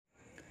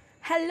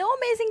Hello,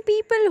 amazing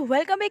people.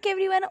 Welcome back,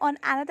 everyone, on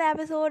another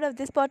episode of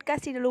this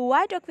podcast titled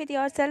Why Talk with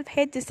Yourself.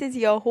 Hey, this is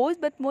your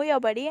host, but more your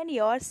buddy and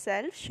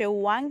yourself,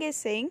 Shivangi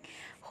Singh.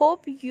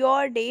 Hope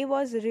your day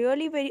was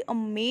really very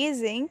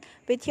amazing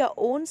with your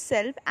own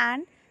self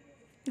and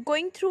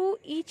going through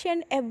each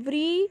and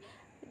every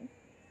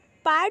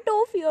part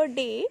of your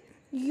day.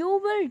 You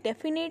will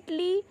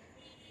definitely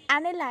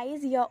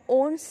analyze your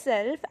own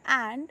self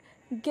and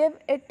give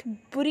it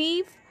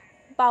brief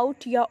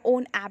about your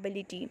own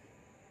ability.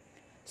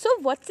 So,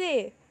 what's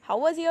it? How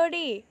was your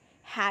day?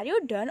 Had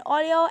you done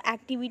all your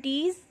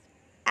activities,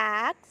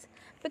 acts?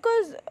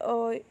 Because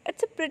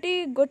it's a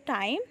pretty good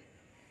time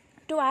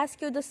to ask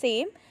you the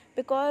same.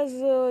 Because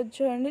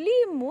generally,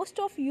 most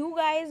of you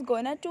guys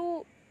gonna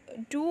to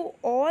do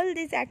all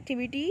these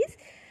activities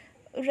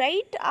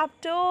right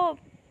after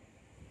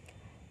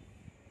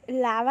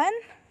 11.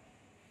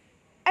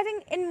 I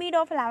think in mid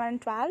of 11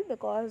 and 12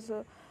 because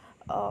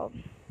uh,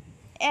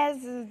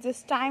 as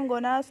this time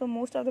gonna so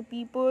most of the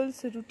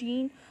people's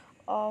routine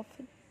of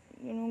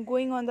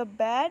going on the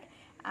bed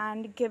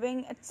and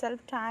giving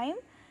itself time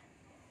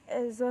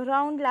is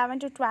around 11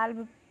 to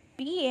 12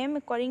 p.m.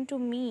 according to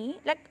me,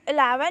 like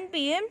 11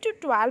 p.m. to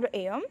 12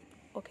 a.m.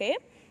 Okay,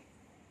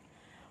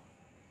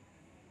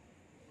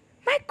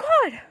 my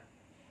god,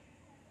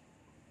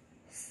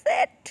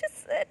 sit,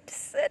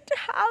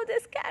 how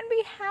this can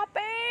be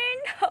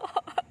happened.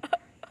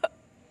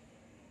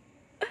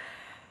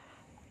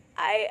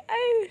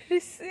 I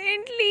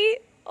recently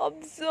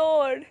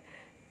observed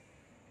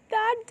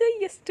that the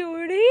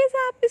yesterday's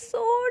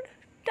episode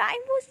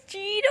time was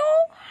 0.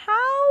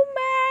 How,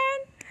 man?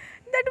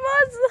 That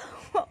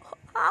was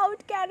how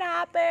it can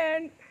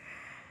happen.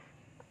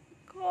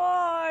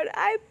 God,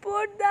 I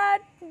put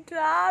that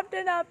draft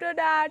and after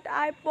that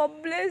I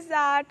published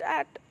that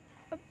at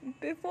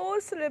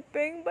before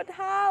sleeping. But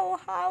how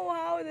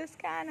this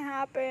can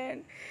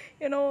happen?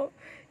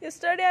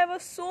 Yesterday I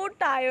was so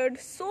tired,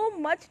 so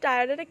much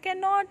tired that I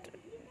cannot,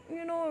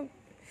 you know,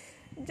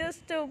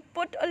 just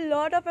put a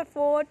lot of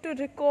effort to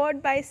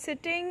record by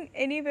sitting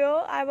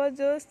anywhere. I was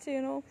just,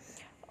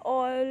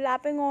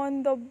 lapping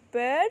on the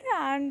bed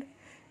and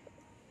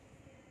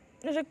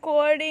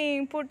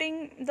recording,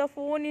 putting the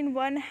phone in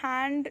one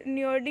hand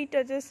nearly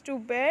touches to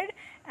bed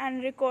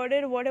and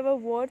recorded whatever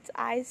words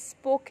I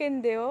spoke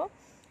in there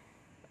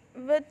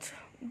with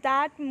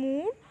that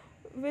mood,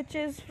 which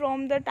is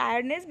from the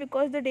tiredness,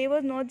 because the day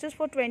was not just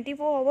for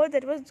 24 hours.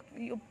 That was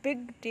a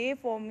big day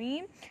for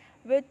me,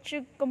 which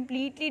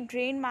completely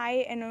drained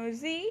my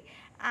energy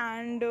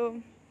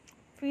and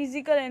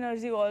physical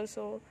energy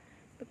also,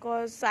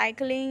 because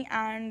cycling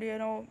and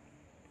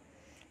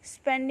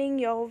spending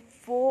your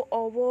 4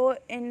 hour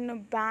in a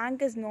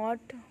bank is not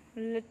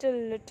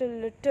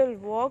little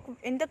work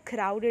in the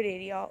crowded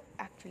area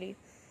actually.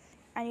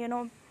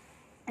 And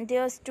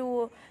just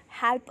to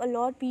help a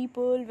lot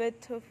people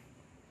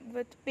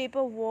with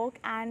paperwork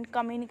and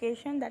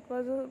communication, that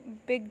was a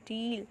big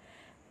deal,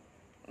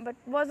 but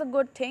was a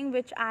good thing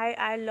which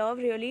I love.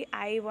 Really,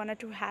 I wanted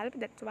to help.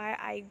 That's why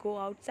I go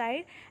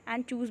outside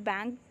and choose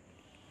bank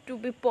to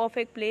be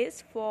perfect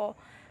place for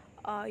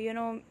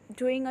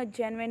doing a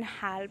genuine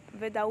help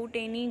without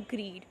any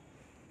greed.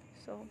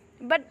 So,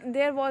 but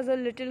there was a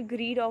little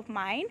greed of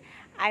mine.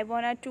 I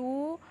wanted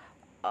to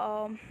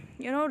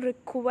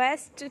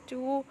request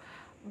to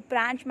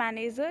branch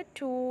manager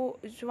to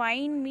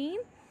join me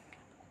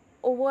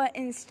over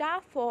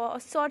Insta for a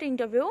short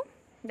interview.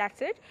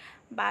 That's it.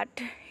 But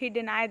he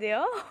denied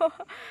there.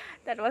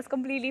 That was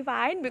completely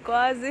fine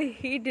because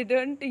he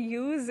didn't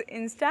use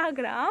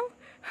Instagram.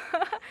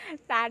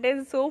 That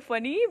is so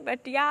funny. But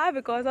yeah,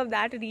 because of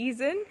that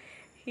reason,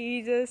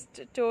 he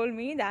just told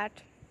me that,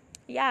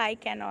 yeah, I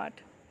cannot.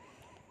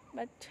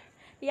 But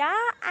yeah,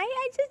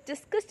 I just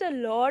discussed a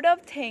lot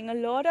of thing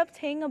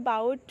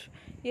about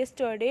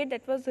yesterday.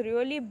 That was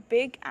really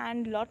big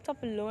and lots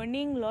of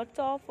learning, lots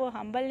of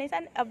humbleness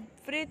and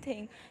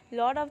everything.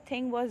 Lot of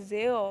thing was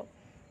there,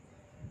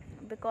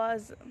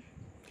 because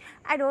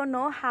I don't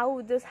know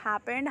how this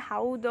happened,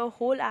 how the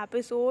whole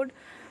episode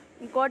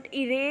got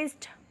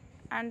erased,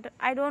 and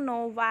I don't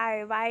know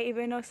why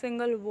even a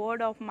single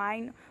word of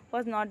mine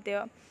was not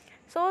there.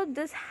 So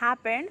this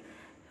happened.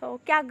 So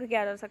क्या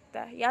किया जा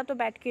सकता है, या तो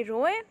बैठ के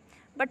रोए,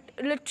 but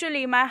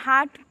literally my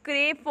heart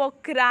crave for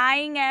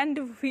crying and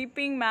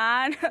weeping,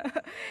 man.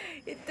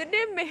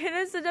 इतने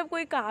मेहनत से जब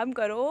कोई काम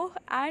करो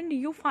and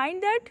you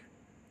find that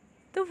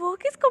the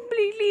work is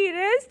completely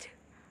erased.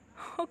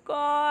 Oh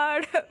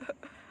god.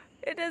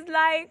 It is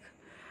like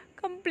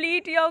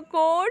complete your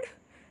code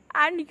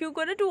and you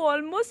gonna to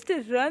almost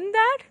run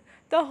that,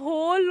 the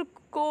whole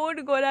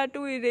code gonna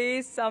to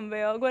erase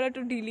somewhere, gonna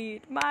to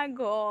delete. My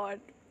god,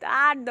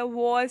 that the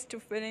worst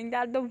feeling,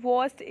 that the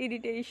worst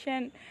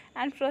irritation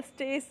and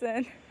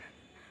frustration.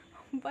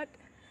 But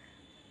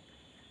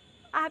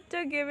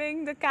after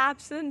giving the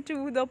caption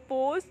to the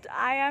post,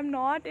 I am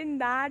not in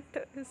that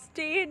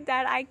state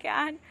that I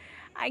can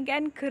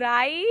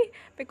cry,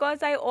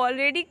 because I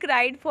already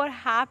cried for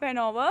half an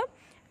hour,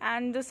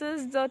 and this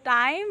is the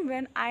time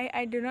when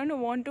I didn't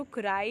want to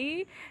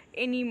cry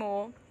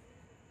anymore.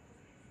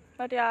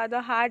 But yeah,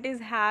 the heart is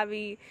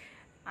heavy.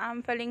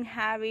 I'm feeling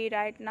heavy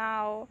right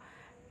now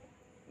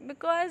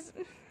because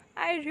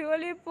I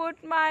really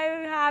put my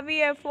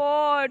heavy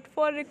effort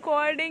for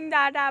recording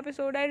that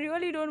episode. I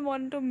really don't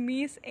want to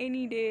miss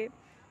any day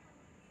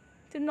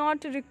to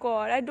not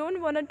record. I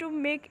don't want to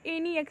make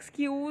any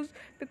excuse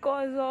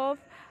because of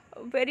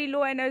very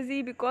low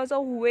energy, because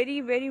of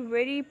very very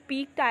very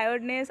peak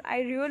tiredness.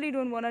 I really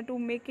don't want to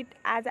make it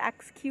as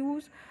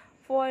excuse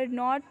for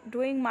not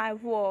doing my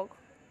work.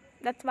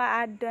 That's why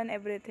I've done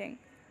everything.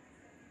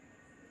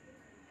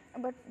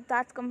 But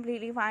that's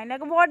completely fine.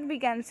 Like, what we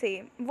can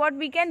say, what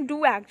we can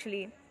do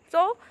actually.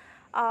 So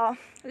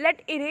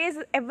let erase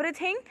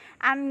everything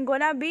and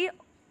gonna be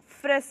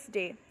fresh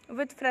day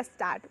with fresh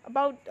start.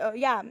 About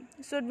yeah,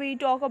 should we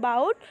talk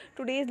about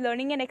today's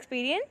learning and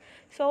experience?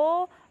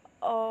 So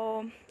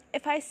uh,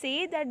 if I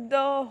say that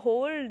the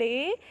whole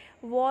day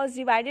was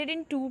divided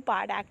in two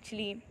part,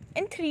 actually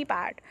in three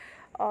part.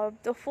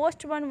 The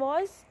first one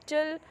was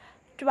till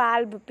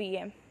 12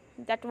 p.m.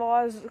 That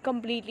was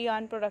completely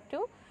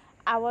unproductive.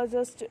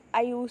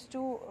 I used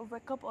to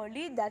wake up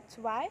early. That's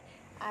why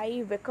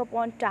I wake up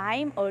on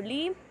time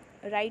early,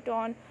 right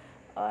on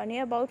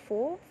near about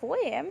 4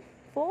 a.m.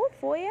 4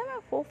 a.m.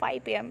 or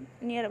 5 a.m.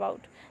 near about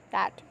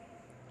that.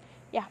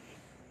 Yeah.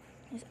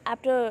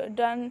 After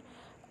done,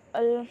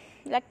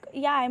 like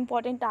yeah,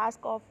 important task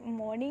of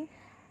morning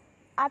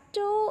up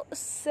to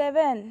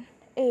 7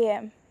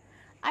 a.m.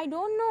 I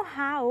don't know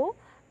how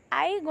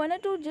I gonna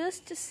to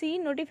just see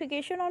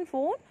notification on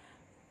phone,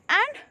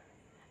 and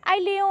I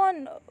lay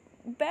on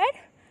bed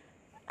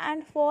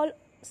and fall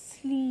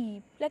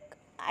asleep. Like,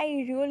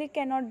 I really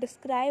cannot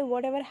describe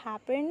whatever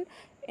happened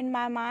in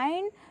my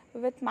mind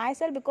with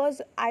myself, because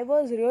I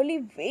was really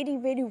very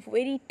very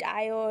very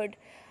tired,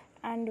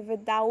 and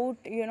without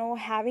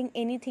having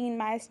anything in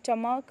my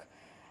stomach,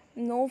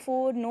 no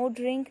food, no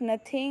drink,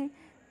 nothing,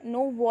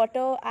 no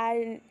water.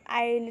 I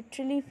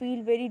literally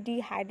feel very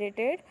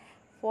dehydrated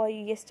for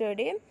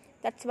yesterday.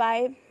 That's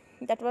why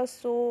that was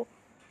so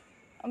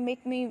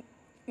make me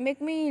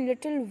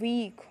little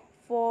weak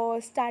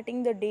for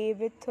starting the day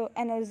with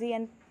energy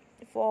and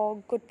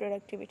for good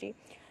productivity.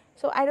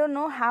 So I don't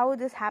know how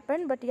this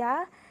happened, but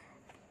yeah,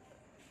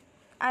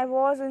 I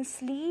was in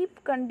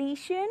sleep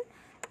condition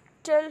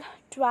till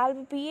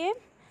 12 p.m.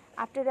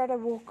 After that I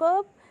woke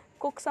up,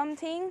 cook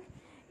something,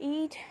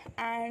 eat,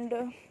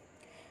 and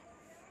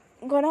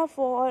gonna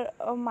for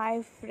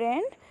my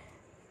friend,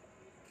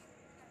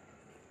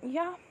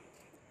 yeah,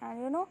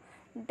 and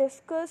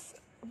discuss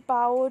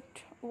about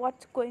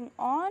what's going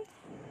on,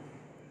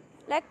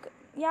 like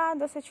yeah,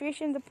 the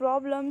situation, the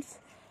problems,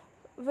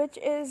 which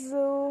is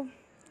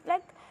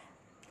like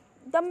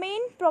the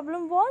main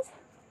problem was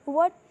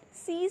what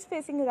she is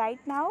facing right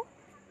now.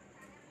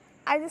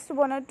 I just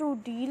wanted to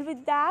deal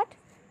with that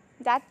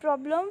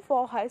problem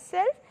for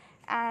herself,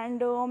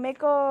 and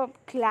make a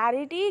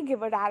clarity,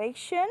 give a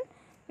direction,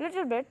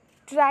 little bit,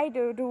 try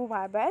to do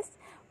my best,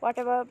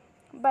 whatever.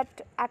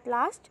 But at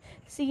last,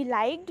 she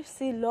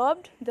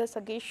loved the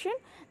suggestion.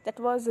 That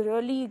was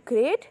really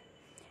great,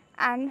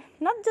 and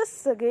not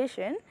just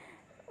suggestion,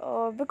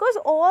 because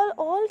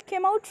all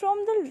came out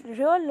from the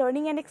real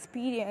learning and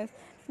experience.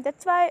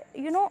 That's why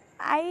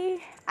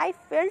I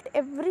felt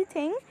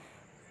everything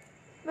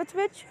with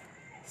which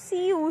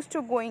she used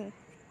to going.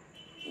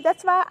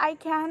 That's why I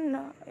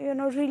can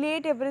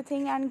relate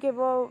everything and give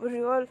a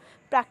real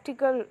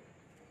practical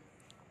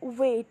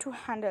way to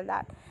handle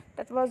that.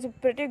 That was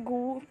pretty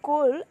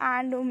cool,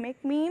 and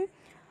make me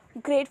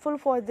grateful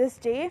for this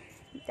day,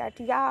 that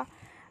yeah,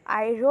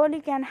 I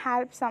really can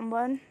help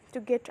someone to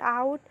get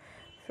out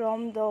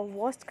from the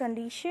worst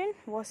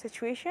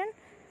situation.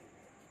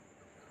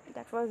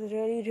 That was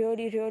really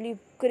really really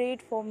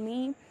great for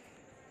me,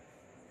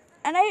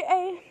 and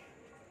I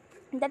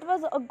that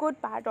was a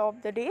good part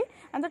of the day.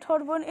 And the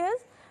third one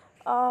is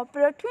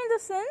productive in the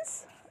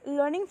sense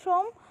learning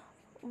from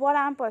what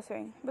I'm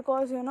pursuing,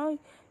 because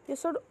you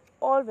should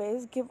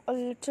always give a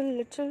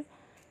little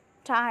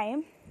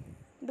time,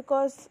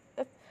 because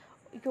if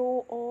you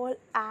all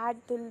add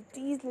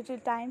these little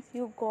times,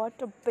 you got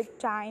a big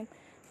time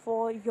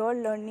for your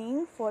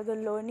learning, for the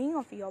learning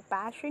of your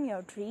passion,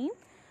 your dream.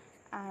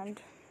 And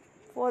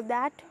for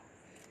that,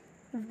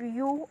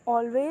 you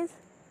always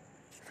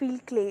feel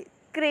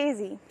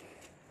crazy.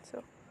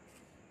 So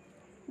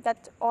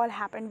that all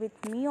happened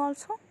with me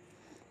also,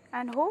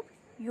 and hope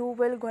you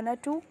will gonna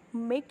to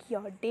make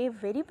your day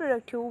very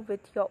productive with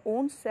your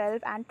own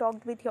self and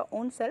talk with your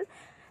own self,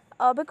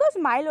 because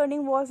my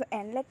learning was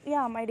end, like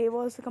yeah, my day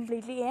was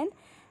completely end.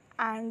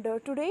 And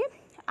today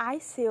I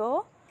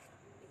share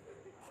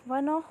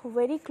one of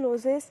very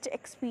closest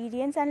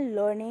experience and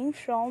learning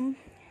from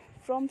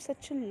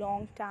such a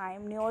long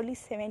time, nearly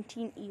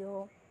 17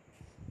 years.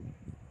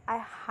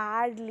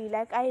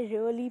 I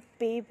really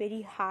pay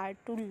very hard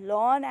to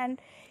learn and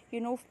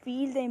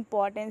feel the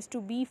importance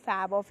to be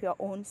fab of your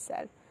own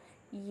self.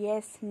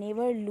 Yes,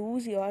 never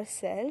lose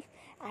yourself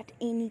at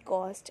any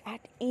cost.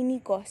 At any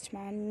cost,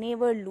 man.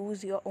 Never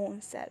lose your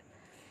own self.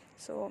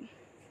 So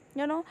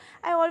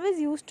I always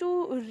used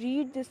to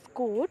read this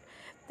quote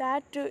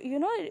that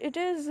it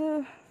is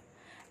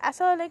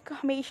ऐसा like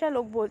हमेशा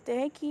लोग बोलते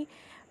हैं कि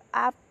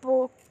आप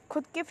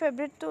खुद के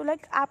favourite तो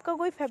लाइक आपका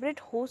कोई फेवरेट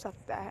हो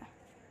सकता है,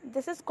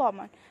 दिस इज़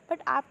कॉमन,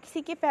 बट आप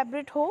किसी के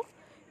फेवरेट हो,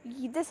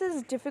 this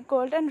is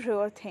difficult and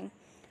rare thing.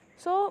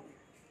 So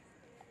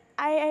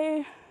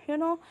I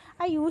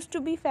I used to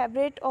be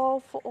favorite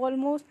of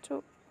almost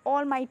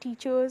all my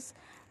teachers,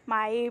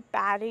 my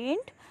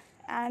parent,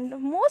 and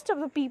most of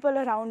the people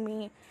around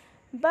me.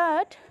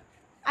 But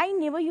I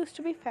never used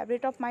to be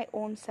favorite of my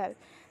own self.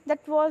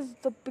 That was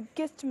the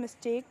biggest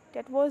mistake.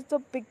 That was the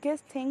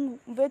biggest thing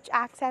which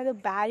acts as a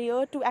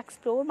barrier to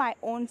explore my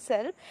own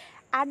self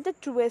at the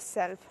truest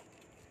self.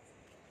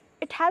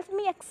 It helps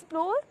me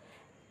explore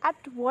at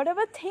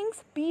whatever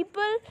things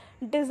people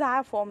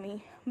desire for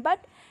me,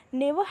 but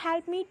never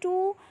help me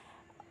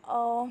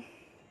uh,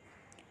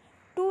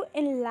 to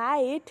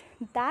enlight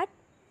that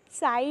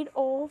side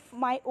of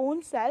my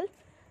own self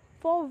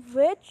for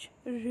which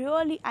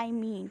really I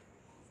mean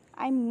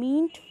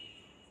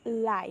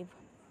live.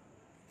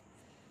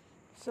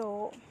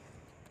 So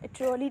it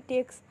really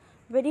takes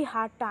very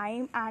hard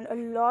time and a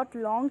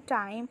long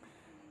time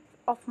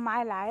of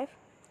my life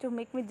to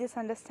make me this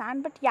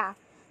understand, but yeah,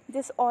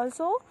 this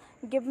also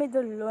give me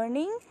the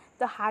learning,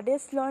 the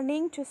hardest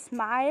learning, to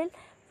smile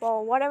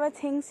for whatever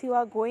things you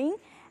are going,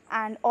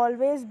 and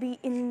always be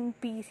in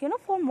peace,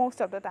 for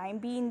most of the time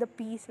be in the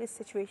peace with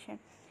situation.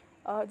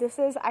 This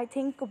is, I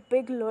think, a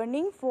big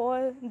learning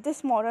for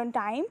this modern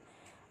time.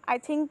 I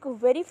think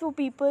very few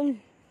people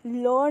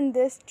learn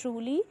this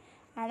truly,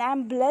 and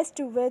I'm blessed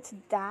with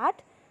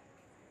that.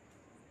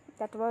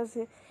 That was,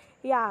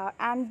 yeah,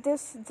 and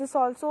this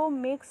also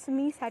makes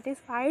me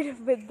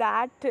satisfied with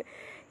that,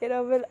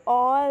 with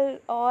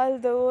all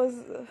those,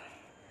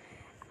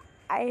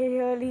 I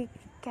really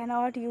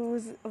cannot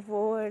use a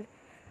word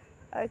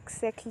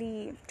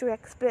exactly to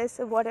express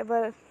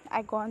whatever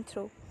I gone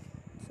through.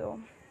 So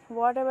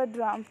whatever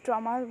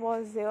trauma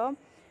was there,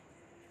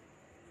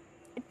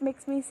 it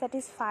makes me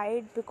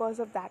satisfied because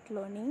of that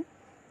learning.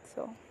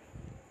 So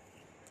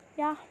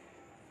yeah,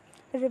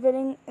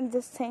 revealing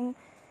this thing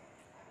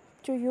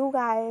to you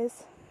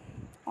guys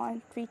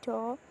on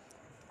Twitter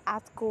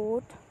as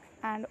Goat,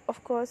 and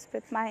of course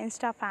with my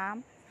Insta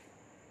fam.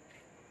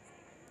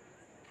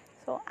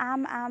 So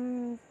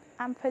I'm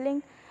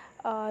feeling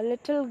a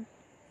little,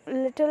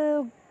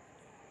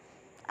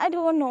 I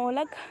don't know,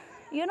 like,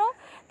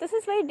 this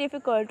is very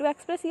difficult to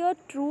express your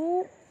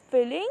true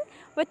feeling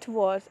with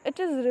words. It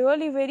is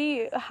really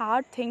very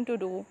hard thing to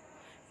do.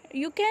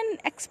 You can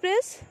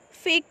express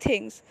fake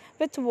things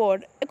with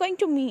word, according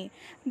to me,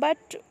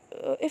 but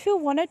if you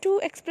wanted to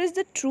express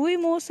the true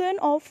emotion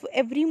of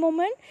every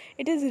moment,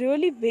 it is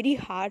really very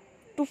hard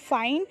to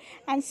find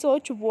and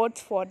search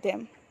words for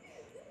them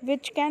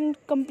which can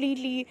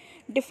completely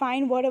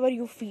define whatever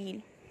you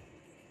feel.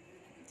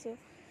 So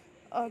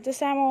this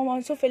time I'm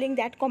also feeling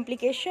that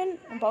complication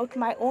about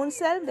my own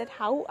self, that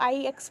how I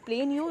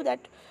explain you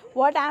that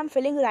what I'm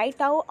feeling right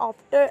now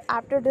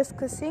after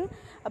discussing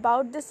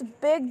about this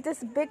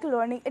big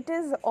learning. It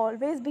is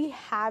always be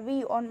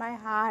heavy on my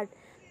heart,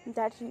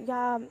 that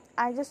yeah,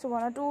 I just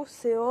wanted to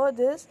share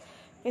this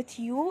with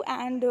you,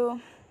 and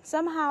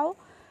somehow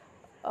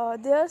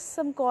there's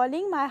some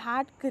calling my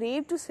heart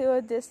crave to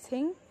share this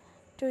thing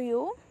to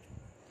you.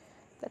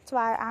 That's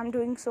why I'm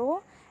doing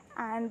so,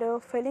 and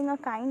feeling a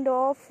kind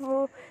of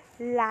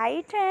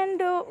light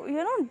and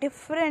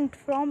different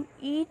from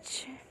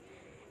each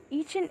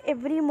and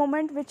every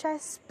moment which I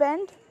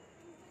spent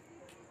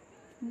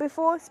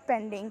before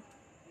spending.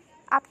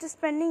 After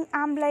spending,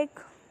 I'm like,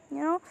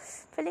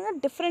 feeling a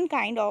different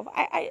kind of,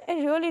 I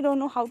really don't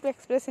know how to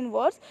express in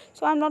words,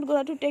 so I'm not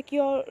going to take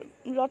your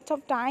lots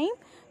of time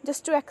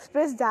just to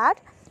express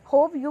that.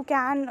 Hope you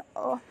can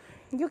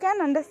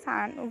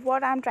understand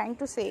what I'm trying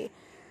to say.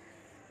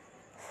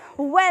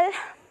 Well,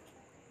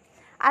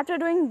 after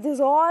doing these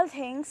all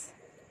things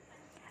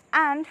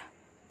and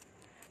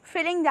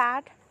feeling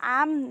that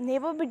I'm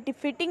never be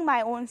defeating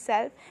my own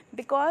self,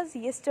 because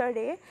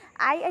yesterday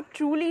I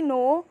truly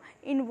know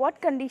in what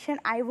condition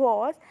I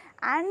was,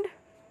 and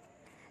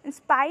in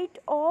spite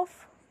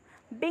of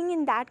being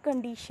in that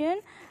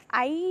condition,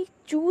 I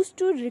choose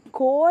to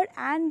record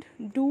and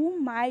do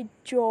my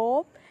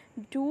job,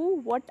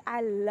 do what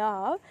I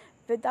love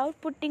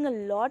without putting a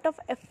lot of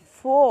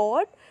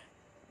effort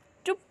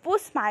to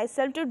push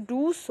myself to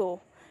do so.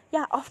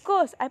 Yeah, of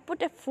course I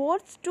put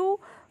efforts to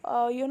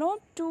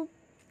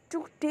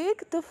to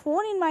take the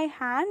phone in my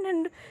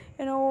hand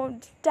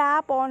and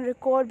tap on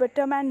record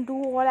button and do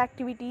all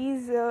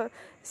activities,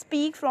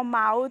 speak from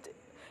mouth.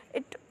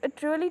 It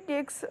really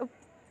takes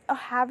a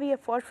heavy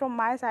effort from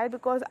my side,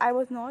 because I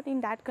was not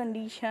in that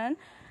condition,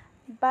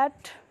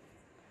 but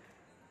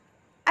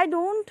I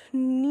didn't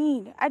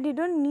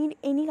need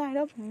any kind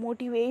of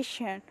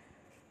motivation,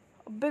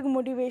 big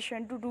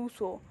motivation to do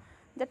so.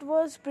 That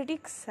was pretty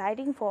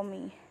exciting for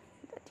me,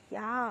 that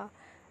yeah,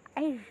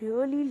 I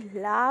really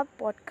love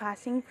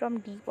podcasting from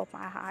deep of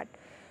my heart.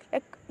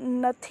 Like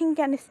nothing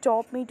can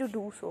stop me to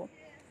do so.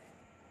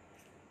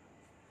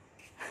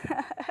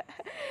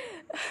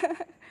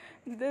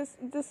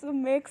 this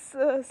makes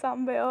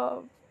somewhere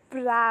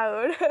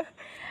proud.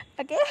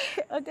 Okay,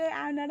 okay,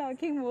 I'm not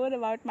talking more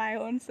about my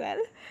own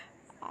self.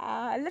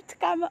 Let's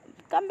come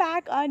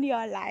back on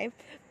your life.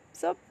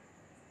 So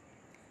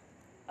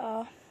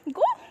uh,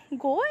 go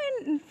go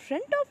in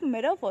front of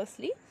mirror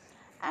firstly,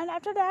 and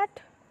after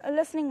that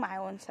listening my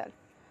own self.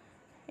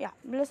 Yeah,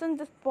 listen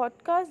this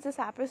podcast, this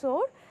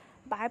episode,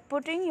 by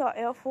putting your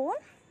earphone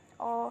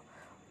or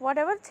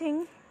whatever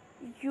thing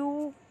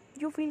you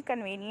you feel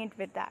convenient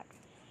with that.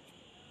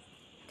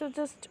 So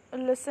just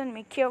listen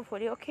me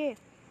carefully, okay?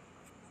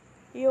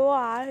 You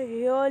are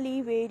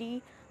really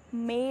very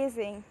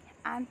amazing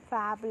and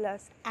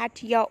fabulous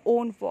at your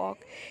own work.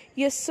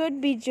 You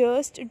should be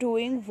just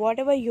doing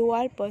whatever you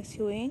are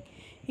pursuing.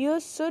 You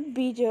should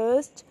be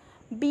just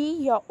be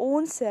your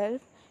own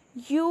self.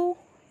 You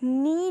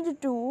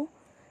need to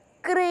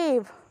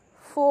crave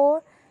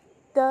for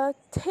the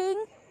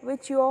thing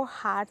which your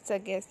heart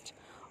suggests.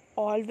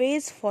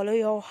 Always follow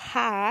your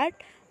heart,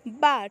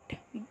 but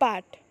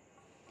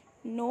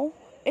know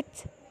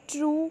its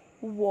true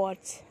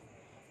words,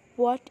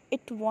 what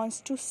it wants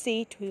to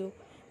say to you.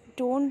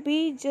 Don't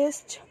be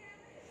just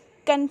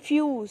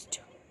confused,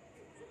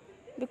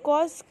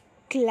 because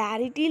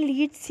clarity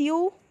leads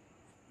you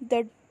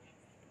the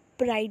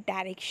right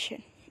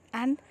direction,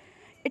 and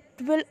it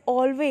will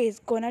always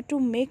gonna to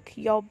make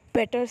your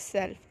better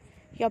self,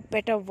 your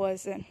better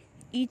version,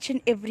 each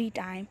and every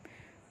time,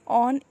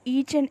 on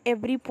each and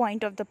every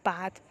point of the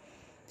path.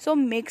 So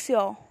make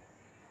sure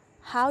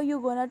how you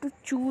gonna to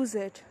choose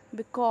it,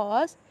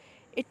 because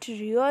it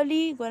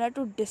really gonna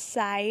to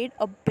decide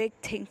a big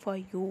thing for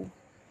you.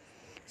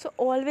 So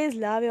always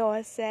love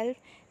yourself,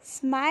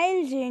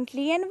 smile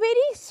gently and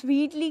very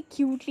sweetly,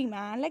 cutely,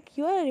 man. Like,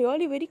 you are a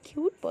really very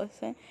cute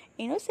person,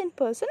 innocent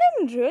person,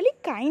 and really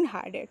kind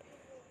hearted,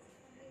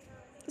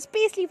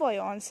 especially for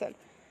your own self.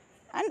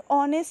 And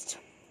honest,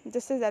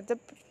 this is at the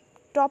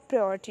top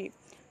priority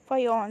for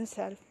your own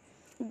self,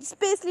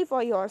 especially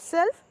for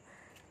yourself.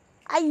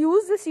 I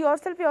use this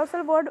yourself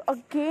word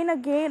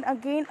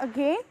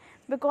again,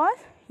 because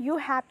you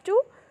have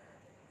to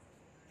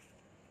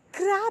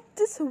grab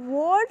this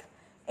word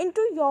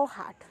into your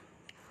heart.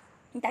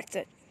 That's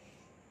it.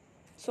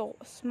 So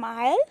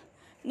smile.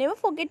 Never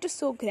forget to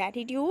show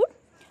gratitude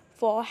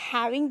for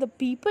having the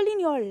people in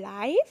your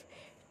life,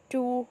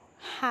 to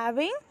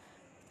having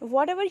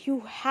whatever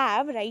you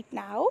have right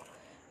now,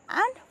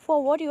 and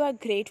for what you are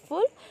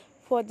grateful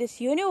for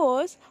this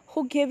universe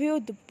who gave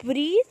you the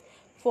breeze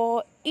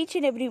for each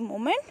and every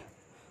moment,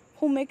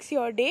 who makes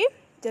your day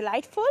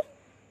delightful,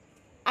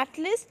 at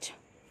least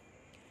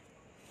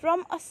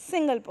from a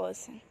single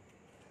person.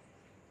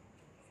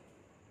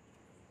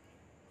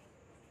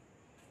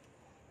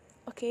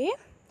 Okay,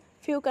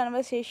 few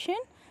conversation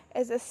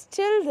is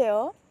still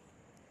there,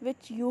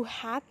 which you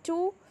have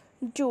to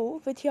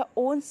do with your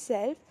own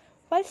self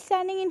while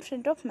standing in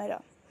front of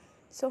mirror.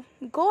 So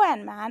go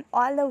and man,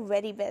 all the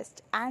very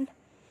best, and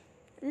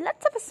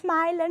lots of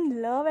smile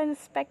and love and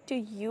respect to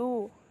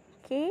you.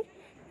 Okay,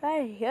 you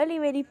are really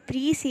very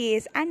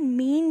precious and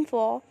mean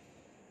for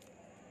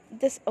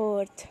this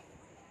earth.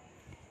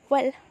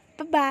 Well,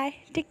 bye bye.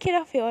 Take care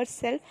of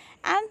yourself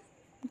and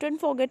don't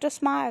forget to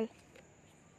smile.